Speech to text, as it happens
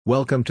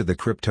Welcome to the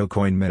Crypto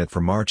Coin Minute for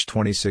March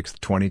 26,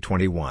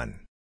 2021.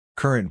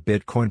 Current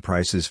Bitcoin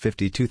price is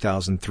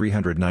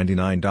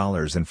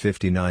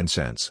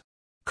 $52,399.59.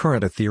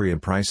 Current Ethereum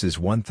price is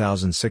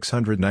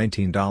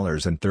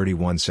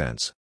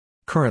 $1,619.31.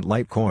 Current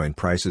Litecoin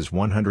price is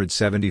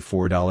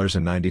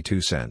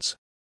 $174.92.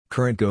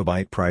 Current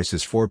GoByte price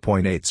is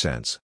 4.8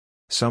 cents.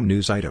 Some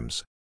news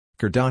items.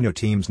 Cardano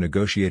teams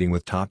negotiating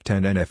with top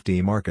 10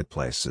 NFT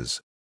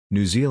marketplaces.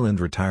 New Zealand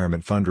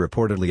retirement fund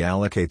reportedly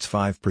allocates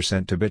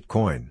 5% to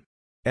Bitcoin.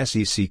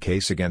 SEC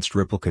case against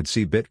Ripple could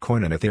see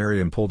Bitcoin and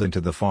Ethereum pulled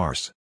into the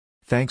farce.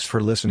 Thanks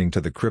for listening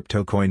to the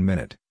Crypto Coin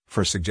Minute.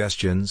 For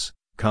suggestions,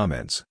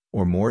 comments,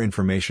 or more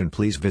information,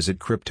 please visit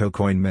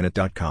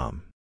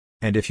CryptoCoinMinute.com.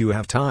 And if you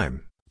have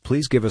time,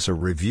 please give us a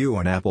review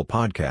on Apple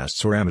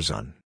Podcasts or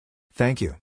Amazon. Thank you.